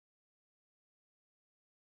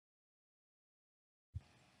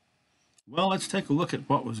Well, let's take a look at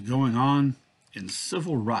what was going on in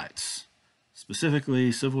civil rights,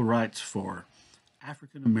 specifically civil rights for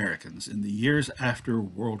African Americans in the years after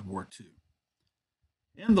World War II.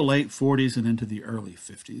 In the late 40s and into the early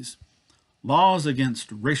 50s, laws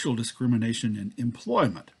against racial discrimination in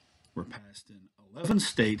employment were passed in 11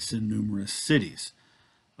 states and numerous cities.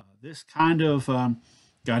 This kind of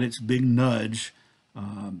got its big nudge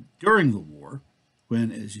during the war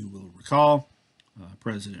when, as you will recall,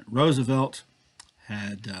 President Roosevelt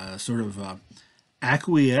had sort of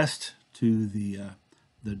acquiesced to the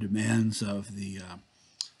demands of the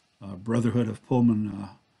Brotherhood of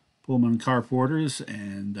Pullman car porters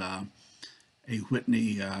and A.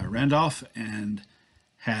 Whitney Randolph, and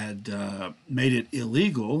had made it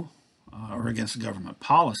illegal or against government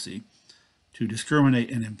policy to discriminate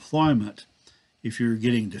in employment if you're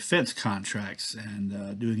getting defense contracts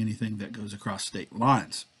and doing anything that goes across state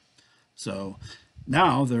lines. So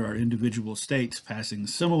now there are individual states passing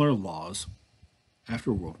similar laws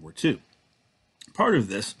after World War II. Part of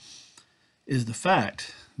this is the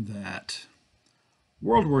fact that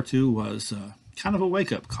World War II was kind of a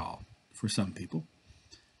wake-up call for some people.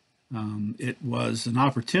 It was an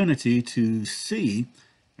opportunity to see,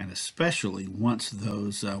 and especially once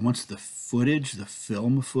the footage, the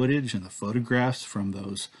film footage and the photographs from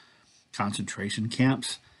those concentration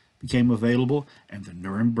camps became available and the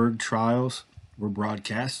Nuremberg trials were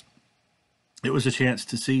broadcast, it was a chance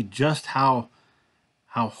to see just how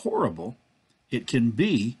horrible it can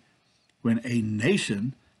be when a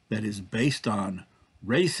nation that is based on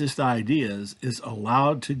racist ideas is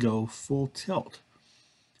allowed to go full tilt,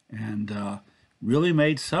 and really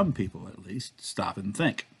made some people, at least, stop and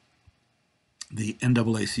think. The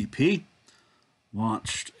NAACP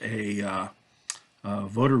launched a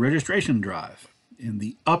voter registration drive in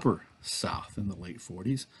the Upper South in the late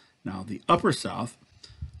 40s. Now, the Upper South,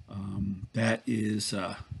 that is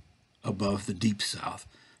above the Deep South.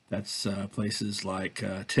 That's places like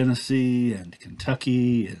Tennessee and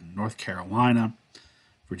Kentucky and North Carolina,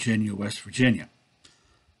 Virginia, West Virginia.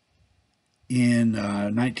 In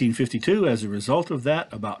 1952, as a result of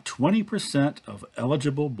that, about 20% of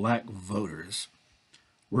eligible black voters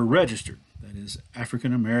were registered. That is,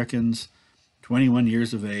 African Americans 21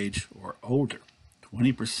 years of age or older.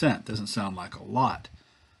 20% doesn't sound like a lot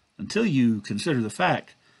until you consider the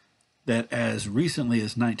fact that as recently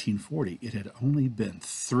as 1940, it had only been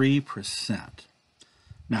 3%.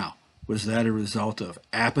 Now, was that a result of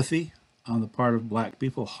apathy on the part of black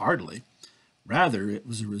people? Hardly. Rather, it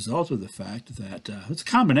was a result of the fact that it's a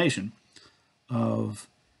combination of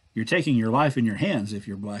you're taking your life in your hands if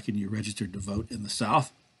you're black and you registered to vote in the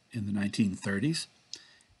South in the 1930s,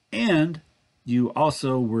 and you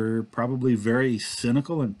also were probably very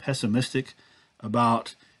cynical and pessimistic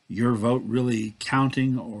about your vote really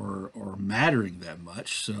counting or mattering that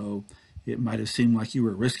much, so it might have seemed like you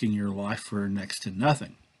were risking your life for next to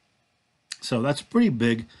nothing. So that's a pretty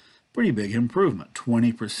big improvement,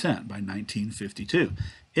 20% by 1952.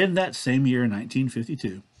 In that same year,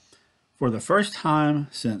 1952, for the first time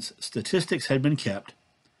since statistics had been kept,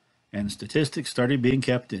 and statistics started being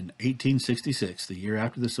kept in 1866, the year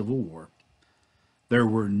after the Civil War, there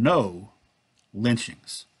were no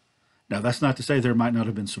lynchings. Now, that's not to say there might not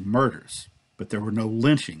have been some murders, but there were no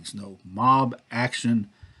lynchings, no mob action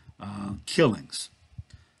killings.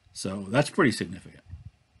 So that's pretty significant.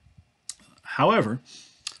 However,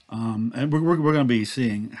 and we're going to be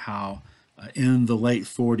seeing how in the late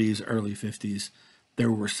 40s, early 50s,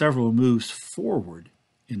 there were several moves forward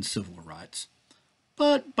in civil rights.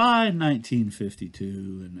 But by 1952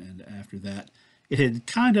 and after that, it had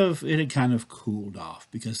kind of cooled off,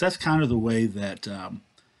 because that's kind of the way that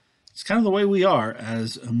it's kind of the way we are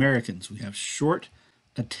as Americans. We have short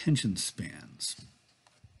attention spans.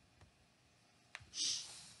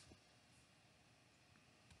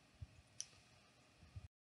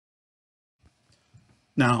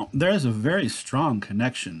 Now, there is a very strong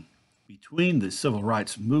connection between the civil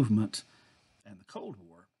rights movement and the Cold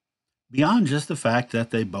War, beyond just the fact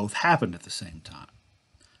that they both happened at the same time.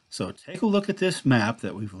 So take a look at this map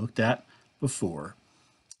that we've looked at before,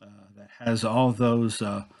 that has all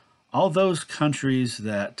those countries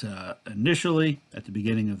that initially, at the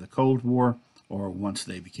beginning of the Cold War, or once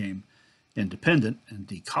they became independent and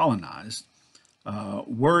decolonized,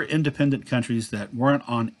 were independent countries that weren't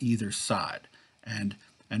on either side. And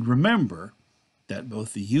remember that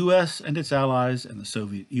both the U.S. and its allies and the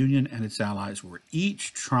Soviet Union and its allies were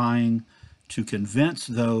each trying to convince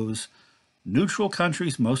those neutral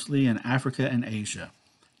countries, mostly in Africa and Asia,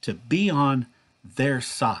 to be on their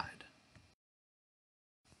side.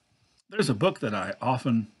 There's a book that I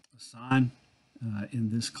often assign in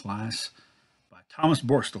this class by Thomas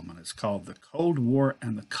Borstelmann. It's called The Cold War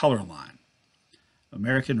and the Color Line,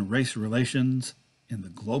 American Race Relations in the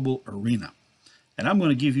Global Arena. And I'm going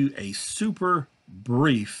to give you a super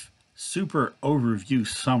brief, super overview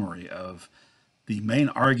summary of the main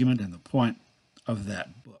argument and the point of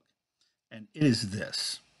that book. And it is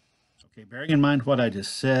this. Okay, bearing in mind what I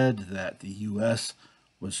just said, that the U.S.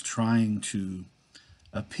 was trying to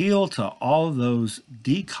appeal to all those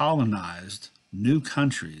decolonized new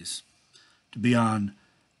countries to be on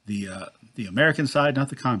the American side, not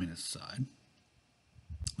the communist side.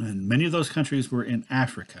 And many of those countries were in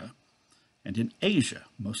Africa and in Asia.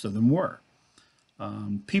 Most of them were.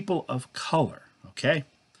 People of color, okay?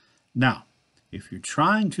 Now, if you're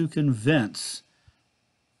trying to convince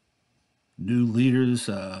new leaders,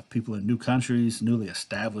 people in new countries, newly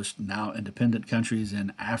established, now independent countries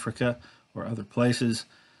in Africa or other places,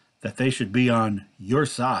 that they should be on your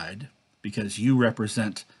side because you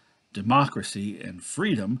represent democracy and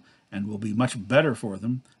freedom and will be much better for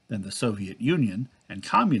them than the Soviet Union and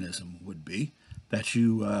communism would be, that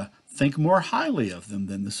you think more highly of them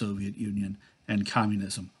than the Soviet Union and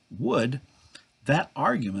communism would, that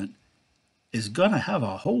argument is going to have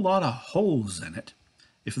a whole lot of holes in it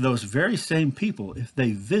if those very same people, if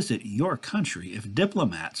they visit your country, if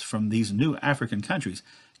diplomats from these new African countries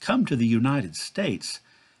come to the United States,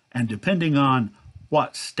 and depending on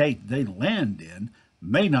what state they land in,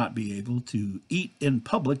 may not be able to eat in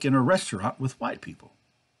public in a restaurant with white people.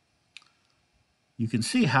 You can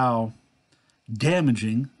see how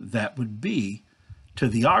damaging that would be to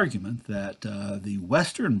the argument that the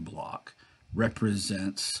Western Bloc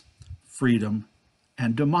represents freedom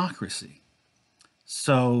and democracy.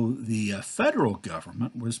 So the federal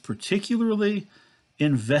government was particularly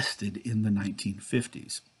invested in the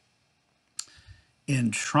 1950s in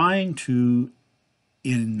trying to,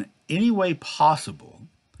 in any way possible,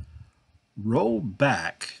 roll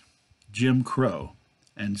back Jim Crow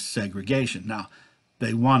and segregation. Now,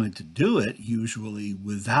 they wanted to do it usually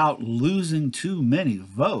without losing too many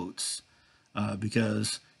votes,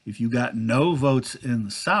 because if you got no votes in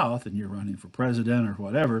the South and you're running for president or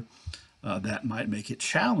whatever, that might make it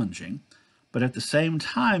challenging. But at the same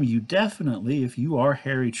time, you definitely, if you are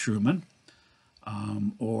Harry Truman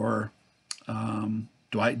or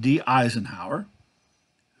Dwight D. Eisenhower,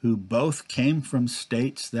 who both came from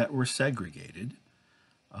states that were segregated,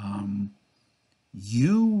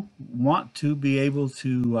 you want to be able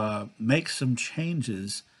to make some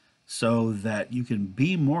changes so that you can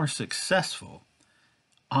be more successful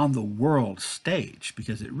on the world stage,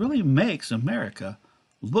 because it really makes America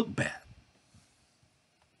look bad.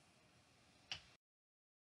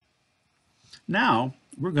 Now,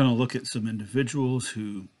 we're going to look at some individuals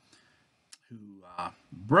who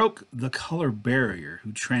broke the color barrier,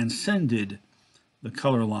 who transcended the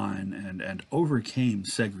color line and overcame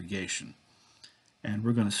segregation. And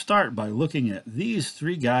we're going to start by looking at these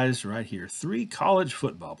three guys right here, three college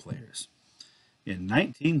football players. In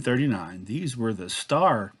 1939, these were the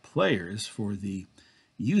star players for the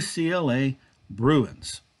UCLA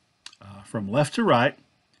Bruins. From left to right,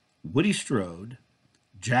 Woody Strode,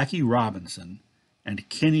 Jackie Robinson, and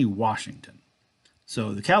Kenny Washington.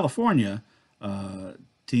 So the California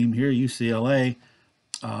team here, UCLA,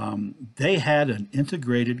 they had an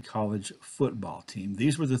integrated college football team.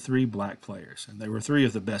 These were the three black players, and they were three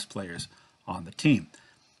of the best players on the team.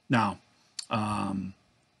 Now,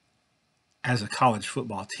 as a college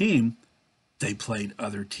football team, they played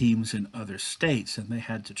other teams in other states, and they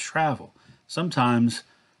had to travel. Sometimes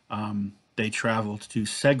they traveled to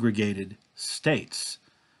segregated states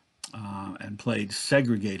and played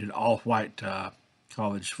segregated all-white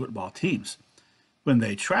college football teams. When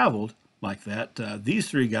they traveled like that, these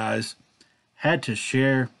three guys had to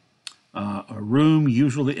share a room,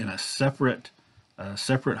 usually in a separate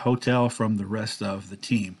hotel from the rest of the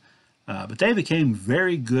team. But they became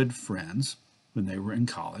very good friends when they were in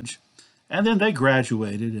college. And then they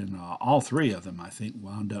graduated, and all three of them, I think,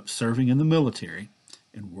 wound up serving in the military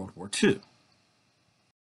in World War II.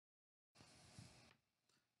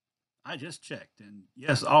 I just checked, and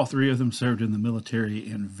yes, all three of them served in the military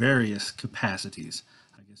in various capacities.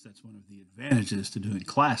 I guess that's one of the advantages to doing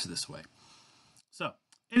class this way. So,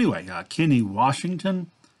 anyway, Kenny Washington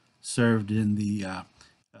served in the,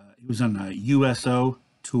 he was on a USO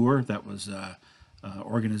tour. That was an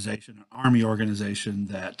organization, an army organization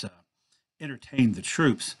that entertained the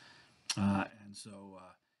troops. And so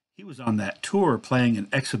he was on that tour playing in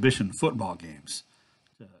exhibition football games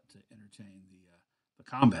to entertain the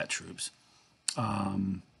combat troops.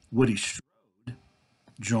 Woody Strode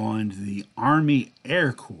joined the Army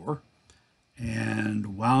Air Corps,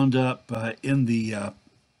 and wound up in the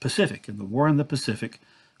Pacific, in the war in the Pacific,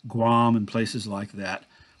 Guam and places like that,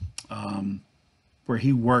 where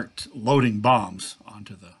he worked loading bombs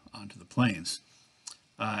onto the planes.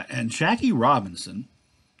 And Jackie Robinson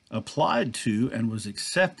applied to and was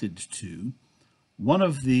accepted to one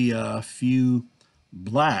of the few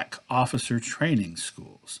black officer training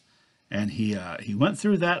schools. And he went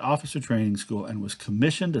through that officer training school and was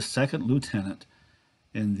commissioned a second lieutenant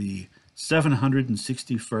in the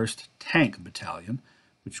 761st Tank Battalion,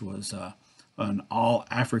 which was an all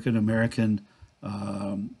African American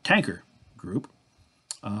tanker group.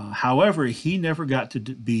 However, he never got to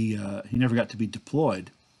be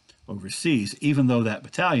deployed overseas, even though that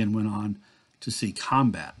battalion went on to see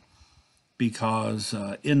combat. Because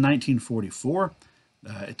in 1944,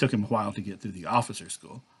 it took him a while to get through the officer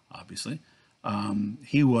school, obviously.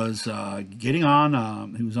 He was getting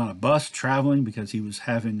on. He was on a bus traveling because he was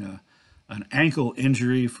having an ankle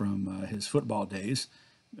injury from his football days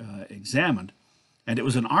examined, and it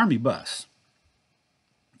was an Army bus.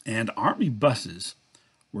 And Army buses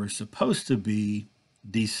were supposed to be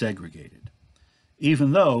desegregated,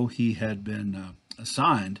 even though he had been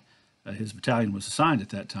assigned, his battalion was assigned at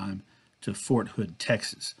that time to Fort Hood,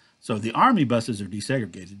 Texas. So the Army buses are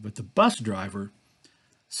desegregated, but the bus driver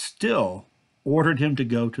still ordered him to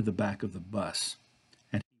go to the back of the bus,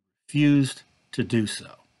 and he refused to do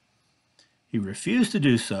so. He refused to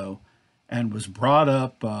do so and was brought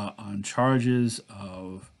up on charges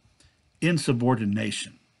of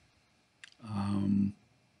insubordination.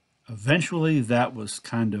 Eventually, that was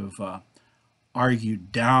kind of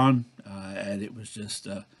argued down, and it was just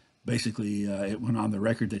basically it went on the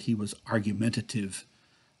record that he was argumentative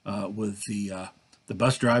with the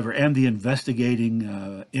bus driver and the investigating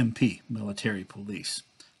MP, military police.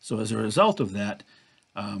 So as a result of that,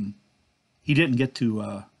 he didn't get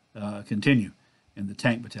to continue in the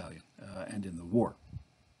tank battalion and in the war.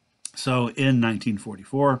 So in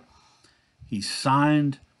 1944, he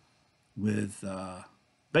signed with a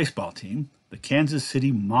baseball team, the Kansas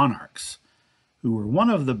City Monarchs, who were one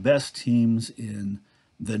of the best teams in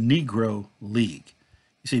the Negro League.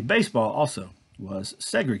 You see, baseball also was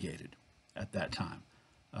segregated at that time.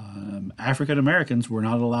 African Americans were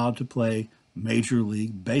not allowed to play Major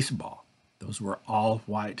League Baseball. Those were all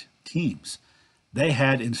white teams. They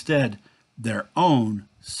had instead their own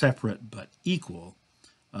separate but equal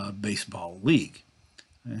baseball league,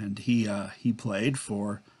 and he played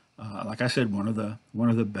for, like I said, one of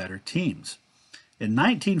the better teams. In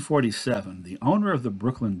 1947, the owner of the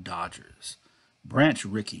Brooklyn Dodgers, Branch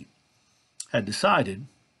Rickey, had decided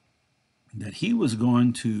that he was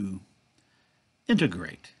going to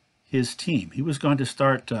integrate his team. He was going to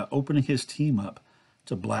start opening his team up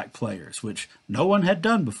to black players, which no one had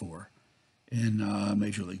done before in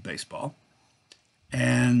Major League Baseball.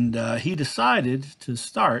 And he decided to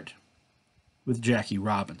start with Jackie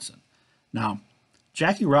Robinson. Now,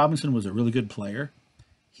 Jackie Robinson was a really good player.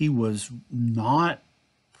 He was not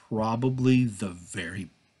probably the very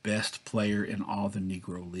best player in all the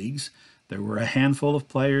Negro Leagues. There were a handful of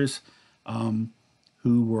players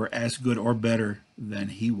who were as good or better than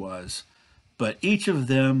he was, but each of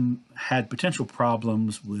them had potential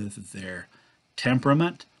problems with their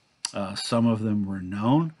temperament. Some of them were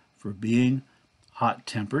known for being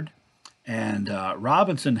hot-tempered, and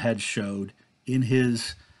Robinson had showed in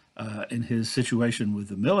his situation with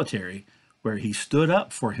the military, where he stood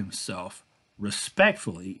up for himself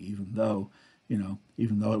respectfully, even though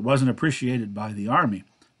it wasn't appreciated by the Army,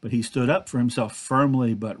 but he stood up for himself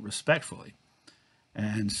firmly but respectfully.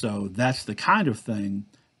 And so that's the kind of thing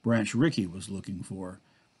Branch Rickey was looking for,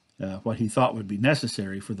 what he thought would be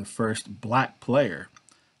necessary for the first black player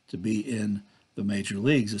to be in the major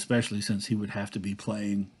leagues, especially since he would have to be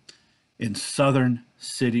playing in southern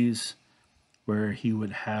cities where he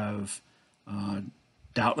would have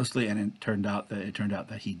doubtlessly, and it turned out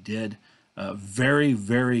that he did, very,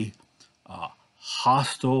 very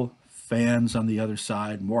hostile fans on the other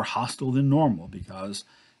side, more hostile than normal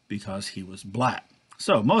because he was black.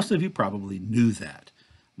 So most of you probably knew that.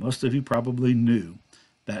 Most of you probably knew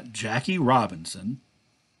that Jackie Robinson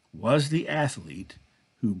was the athlete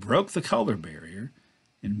who broke the color barrier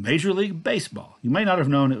in Major League Baseball. You may not have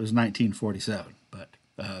known it was 1947, but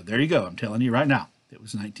there you go. I'm telling you right now, it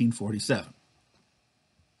was 1947.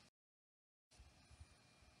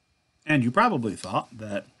 And you probably thought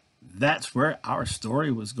that that's where our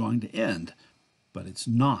story was going to end, but it's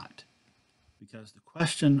not. Because the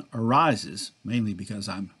question arises, mainly because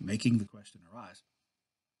I'm making the question arise,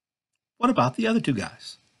 what about the other two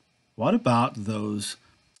guys? What about those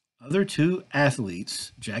other two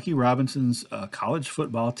athletes, Jackie Robinson's college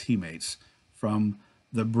football teammates from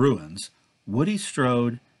the Bruins, Woody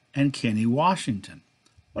Strode and Kenny Washington.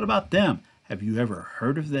 What about them? Have you ever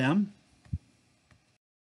heard of them?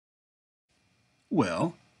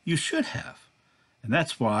 Well, you should have. And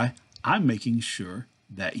that's why I'm making sure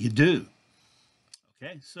that you do.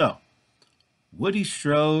 Okay, so Woody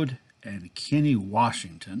Strode and Kenny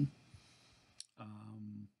Washington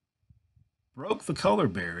broke the color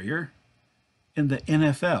barrier in the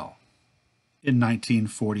NFL in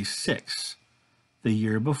 1946, the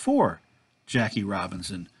year before Jackie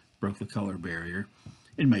Robinson broke the color barrier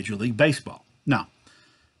in Major League Baseball. Now,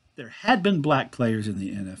 there had been black players in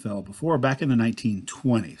the NFL before, back in the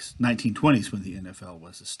 1920s when the NFL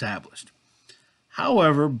was established.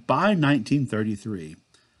 However, by 1933,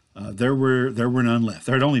 there were none left.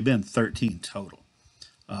 There had only been 13 total.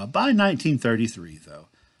 By 1933, though,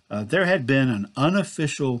 there had been an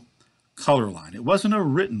unofficial color line. It wasn't a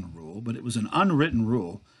written rule, but it was an unwritten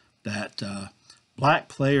rule that black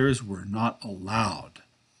players were not allowed.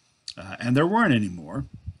 And there weren't anymore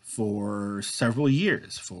for several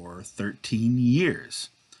years, for 13 years,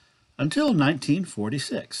 until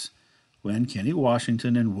 1946, when Kenny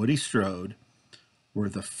Washington and Woody Strode were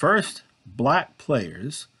the first black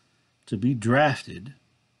players to be drafted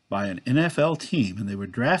by an NFL team, and they were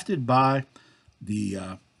drafted by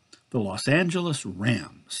the Los Angeles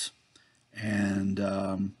Rams. And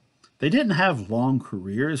they didn't have long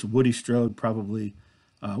careers. Woody Strode probably,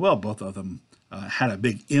 both of them had a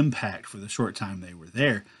big impact for the short time they were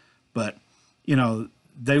there. But,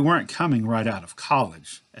 they weren't coming right out of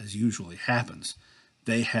college, as usually happens.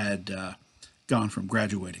 They had gone from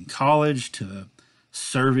graduating college to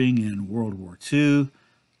serving in World War II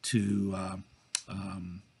to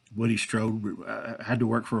Woody Strode had to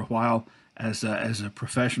work for a while as a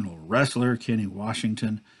professional wrestler. Kenny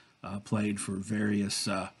Washington played for various.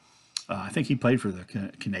 I think he played for the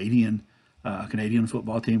Canadian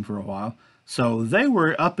football team for a while. So they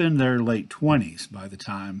were up in their late 20s by the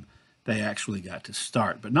time they actually got to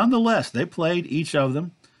start. But nonetheless, they played, each of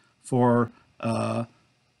them, for 2 or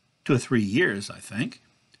 3 years, I think,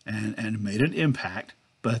 and made an impact.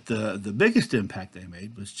 But the biggest impact they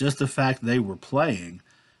made was just the fact they were playing,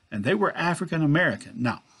 and they were African American.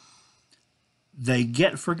 Now, they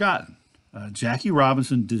get forgotten. Jackie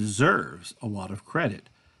Robinson deserves a lot of credit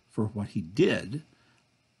for what he did.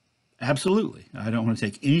 Absolutely. I don't want to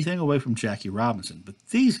take anything away from Jackie Robinson, but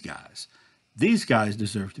these guys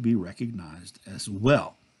deserve to be recognized as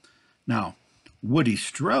well. Now, Woody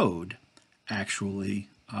Strode actually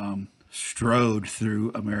strode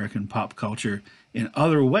through American pop culture in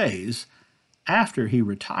other ways after he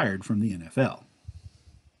retired from the NFL.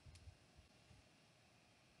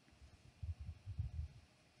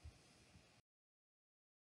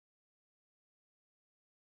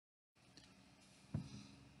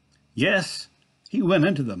 Yes, he went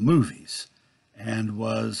into the movies and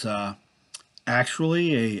was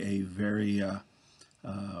actually a very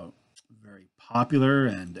very popular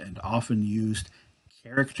and often used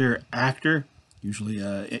character actor, usually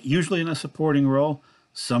in a supporting role,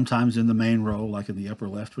 sometimes in the main role, like in the upper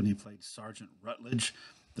left when he played Sergeant Rutledge,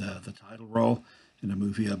 the title role in a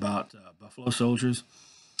movie about Buffalo Soldiers.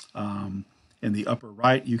 In the upper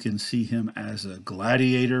right, you can see him as a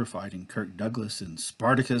gladiator fighting Kirk Douglas in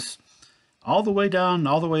Spartacus, all the way down,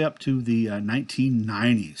 all the way up to the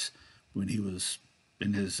 1990s when he was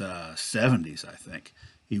in his 70s, I think.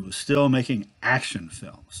 He was still making action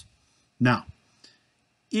films. Now,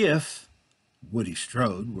 if Woody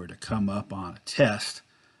Strode were to come up on a test,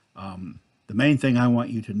 the main thing I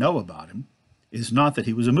want you to know about him is not that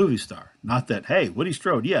he was a movie star, not that, hey, Woody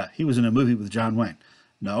Strode, yeah, he was in a movie with John Wayne.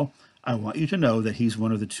 No, I want you to know that he's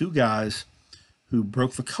one of the two guys who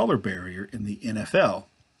broke the color barrier in the NFL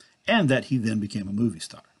and that he then became a movie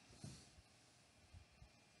star.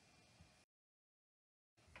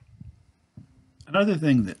 Another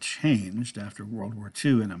thing that changed after World War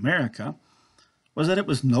II in America was that it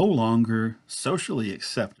was no longer socially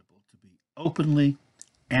acceptable to be openly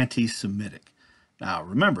anti Semitic. Now,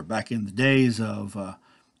 remember, back in the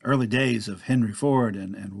early days of Henry Ford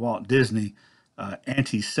and Walt Disney,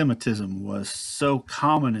 anti Semitism was so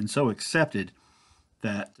common and so accepted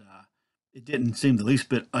that it didn't seem the least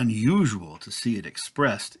bit unusual to see it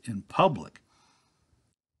expressed in public.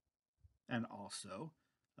 And also,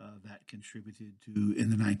 that contributed to, in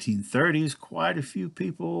the 1930s, quite a few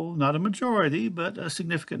people, not a majority, but a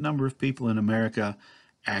significant number of people in America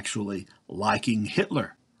actually liking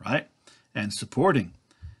Hitler, right? And supporting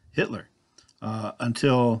Hitler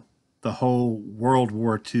until the whole World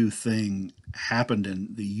War II thing happened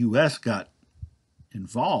and the U.S. got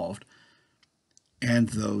involved, and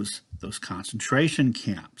those concentration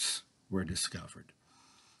camps were discovered.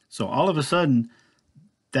 So all of a sudden,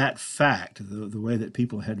 that fact, the way that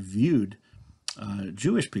people had viewed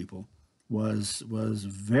Jewish people, was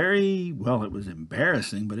very, well, it was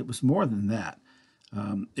embarrassing, but it was more than that.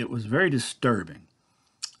 It was very disturbing.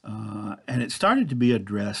 And it started to be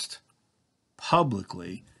addressed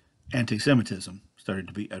publicly. Anti-Semitism started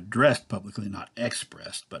to be addressed publicly, not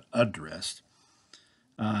expressed, but addressed.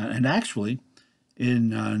 And actually,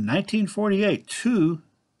 in 1948, two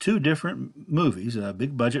different movies,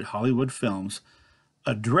 big budget Hollywood films,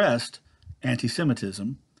 addressed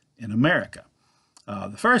anti-Semitism in America.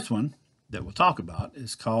 The first one that we'll talk about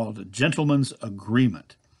is called Gentleman's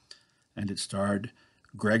Agreement, and it starred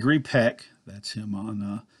Gregory Peck. That's him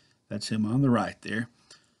on the right there.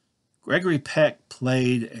 Gregory Peck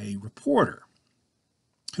played a reporter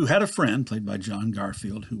who had a friend, played by John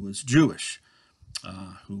Garfield, who was Jewish,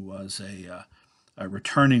 who was a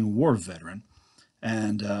returning war veteran.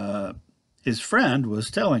 And his friend was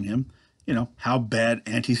telling him, how bad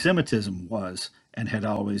anti-Semitism was and had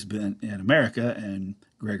always been in America. And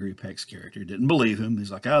Gregory Peck's character didn't believe him.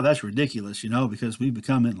 He's like, oh, that's ridiculous, because we've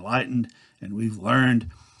become enlightened and we've learned,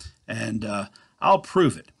 and I'll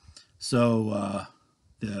prove it. So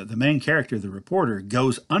the main character, the reporter,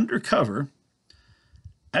 goes undercover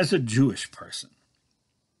as a Jewish person.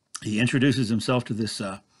 He introduces himself to this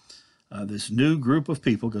new group of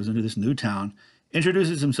people, goes into this new town,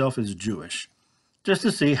 introduces himself as Jewish, just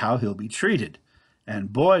to see how he'll be treated.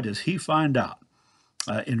 And boy, does he find out.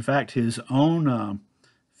 In fact, his own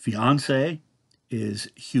fiance is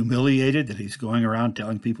humiliated that he's going around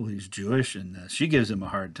telling people he's Jewish, and she gives him a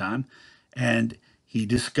hard time. And he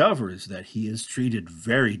discovers that he is treated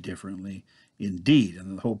very differently indeed.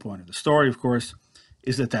 And the whole point of the story, of course,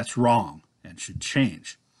 is that that's wrong and should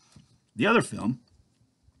change. The other film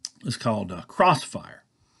is called Crossfire,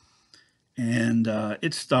 and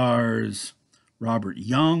it stars Robert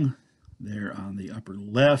Young there on the upper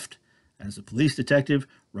left as a police detective,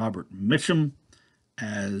 Robert Mitchum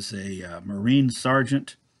as a Marine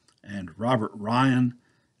sergeant, and Robert Ryan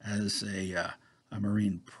as a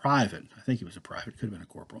Marine private. I think he was a private, could have been a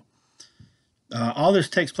corporal. All this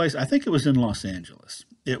takes place, I think it was in Los Angeles.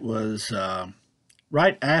 It was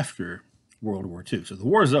right after World War II. So the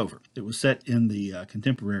war is over. It was set in the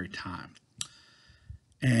contemporary time.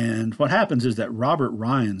 And what happens is that Robert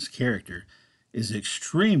Ryan's character is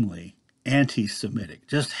extremely anti-Semitic,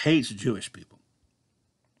 just hates Jewish people.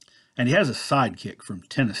 And he has a sidekick from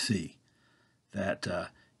Tennessee that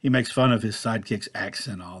he makes fun of his sidekick's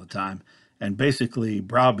accent all the time and basically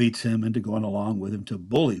browbeats him into going along with him to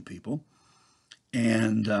bully people.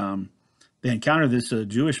 And they encounter this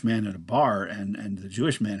Jewish man at a bar, and the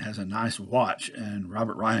Jewish man has a nice watch, and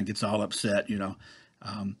Robert Ryan gets all upset,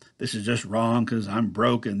 this is just wrong because I'm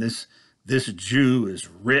broke and this Jew is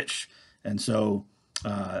rich. And so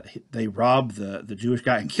they rob the Jewish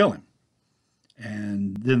guy and kill him.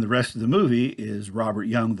 And then the rest of the movie is Robert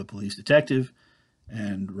Young, the police detective,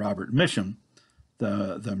 and Robert Mitchum,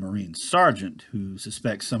 the Marine sergeant, who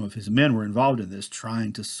suspects some of his men were involved in this,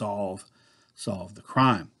 trying to solve the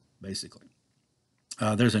crime, basically.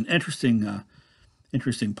 There's an interesting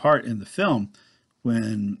part in the film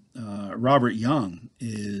when Robert Young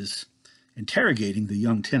is interrogating the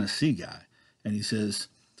young Tennessee guy, and he says,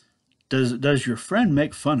 Does your friend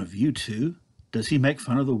make fun of you too? Does he make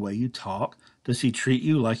fun of the way you talk? Does he treat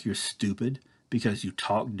you like you're stupid because you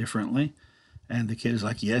talk differently? And the kid is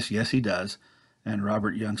like, yes, he does. And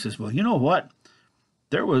Robert Young says, well, you know what?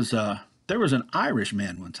 There was an Irish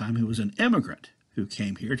man one time who was an immigrant who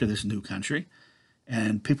came here to this new country,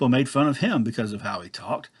 and people made fun of him because of how he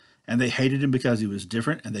talked, and they hated him because he was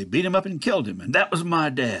different, and they beat him up and killed him, and that was my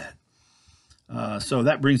dad. So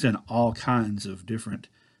that brings in all kinds of different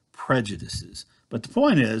prejudices. But the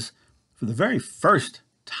point is, for the very first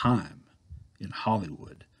time in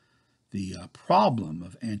Hollywood, the problem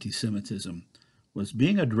of anti-Semitism was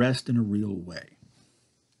being addressed in a real way.